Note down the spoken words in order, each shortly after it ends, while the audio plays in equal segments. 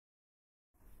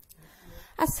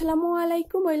আসসালামু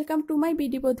আলাইকুম, welcome to my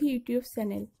বিডিবধি YouTube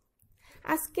channel.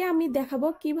 আজকে আমি দেখাবো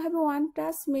কিভাবে ওয়ান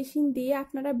টাচ মেশিন দিয়ে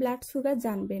আপনারা ব্লাড সুগার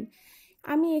জানবেন।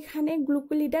 আমি এখানে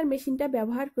গ্লুকোলিডার মেশিনটা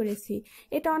ব্যবহার করেছি।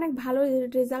 এটা অনেক ভালো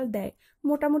রেজাল্ট দেয়,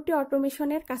 মোটামুটি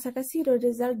অটোমেশনের কাছাকাছি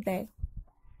রেজাল্ট দেয়।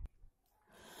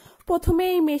 প্রথমে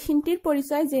এই মেশিনটির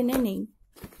পরিচয় জেনে নেই।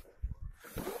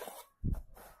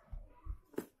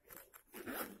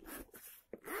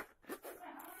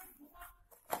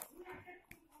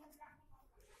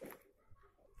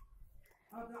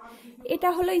 এটা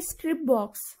হলো স্ট্রিপ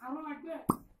বক্স,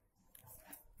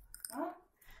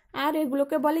 আর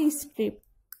এগুলোকে বলে স্ট্রিপ।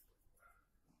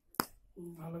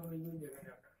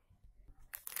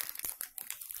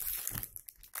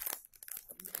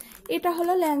 এটা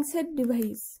হলো ল্যান্সেট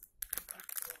ডিভাইস।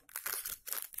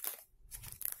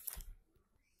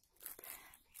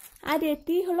 আর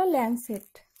এটি হলো ল্যান্সেট।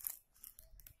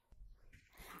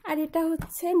 আর এটা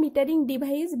হচ্ছে মিটারিং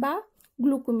ডিভাইস বা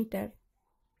গ্লুকোমিটার।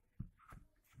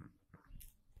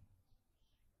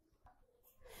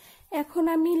 এখন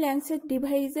আমি ল্যান্সেট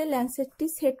ডিভাইসে ল্যান্সেটটি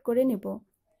সেট করে নেব।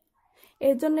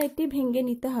 এর জন্য এটি ভেঙে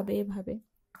নিতে হবে।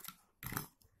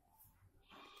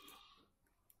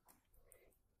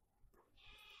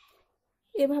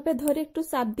 এভাবে ধরে একটু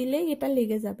চাপ দিলেই এটা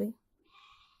লেগে যাবে।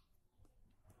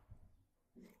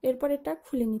 এরপর এটা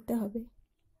খুলে নিতে হবে।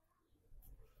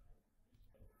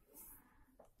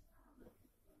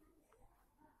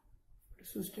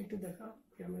 সুইচটা একটু দেখাও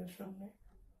ক্যামেরার সামনে।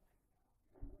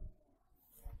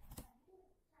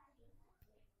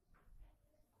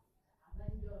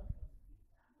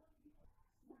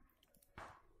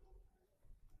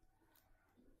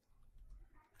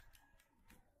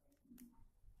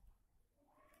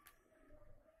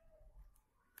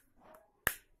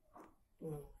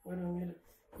 ওই রঙের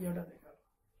ইয়েটা দেখাও।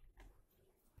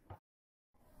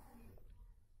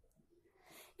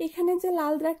 এখানে যে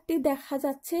লাল দাগটি দেখা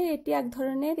যাচ্ছে এটি এক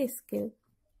ধরনের স্কেল।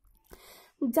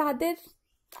 যাদের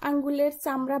আঙ্গুলের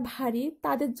চামড়া ভারী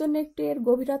তাদের জন্য একটু এর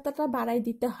গভীরতাটা বাড়াই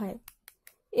দিতে হয়।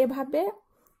 এভাবে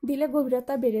দিলে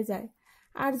গভীরতা বেড়ে যায়।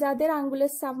 আর যাদের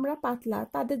আঙ্গুলের চামড়া পাতলা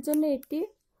তাদের জন্য এটি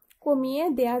কমিয়ে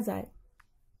দেয়া যায়।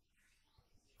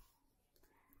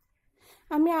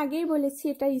 আমি আগেই বলেছি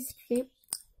এটা স্ট্রিপ।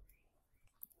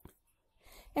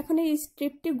 এখন এই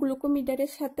স্ট্রিপটি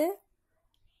গ্লুকোমিটারের সাথে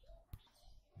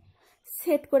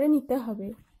সেট করে নিতে হবে।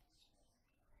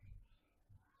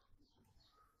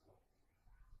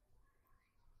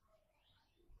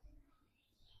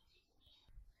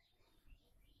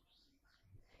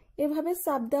 এভাবে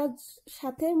চাপ দেওয়ার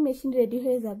সাথে মেশিন রেডি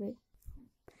হয়ে যাবে।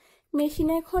 মেশিন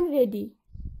এখন রেডি।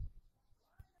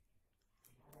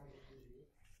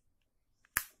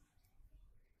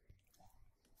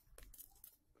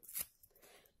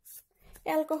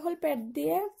 অ্যালকোহল প্যাড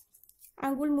দিয়ে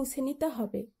আঙ্গুল মুছে নিতে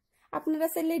হবে। আপনারা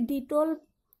চাইলে ডিটল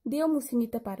দিয়েও মুছে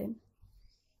নিতে পারেন।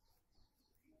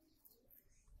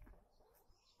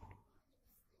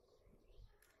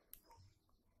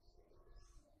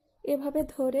 এভাবে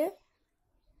ধরে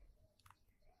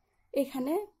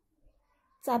এখানে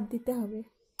চাপ দিতে হবে।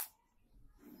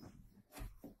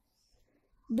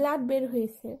 ব্লাড বের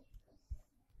হয়েছে।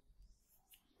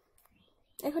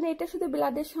 এখন এটা শুধু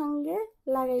ব্লাডের সঙ্গে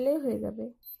লাগাইলেই হয়ে যাবে।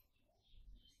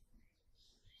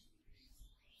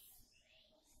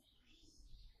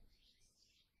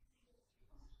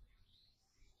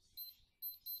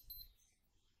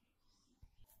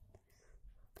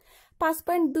 পাঁচ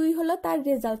 5.2 হলো তার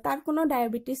রেজাল্ট। তার কোনো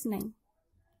ডায়াবেটিস নাই।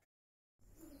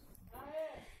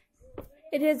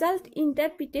 রেজাল্ট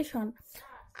ইন্টারপ্রিটেশন: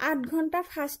 8 ঘন্টা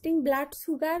fasting blood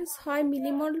sugar 6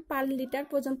 millimole per litre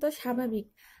পর্যন্ত স্বাভাবিক।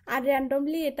 আর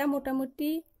র্যান্ডমলি এটা মোটামুটি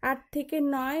 8 থেকে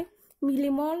 9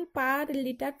 মিলিমোল পার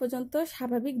লিটার পর্যন্ত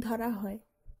স্বাভাবিক ধরা হয়।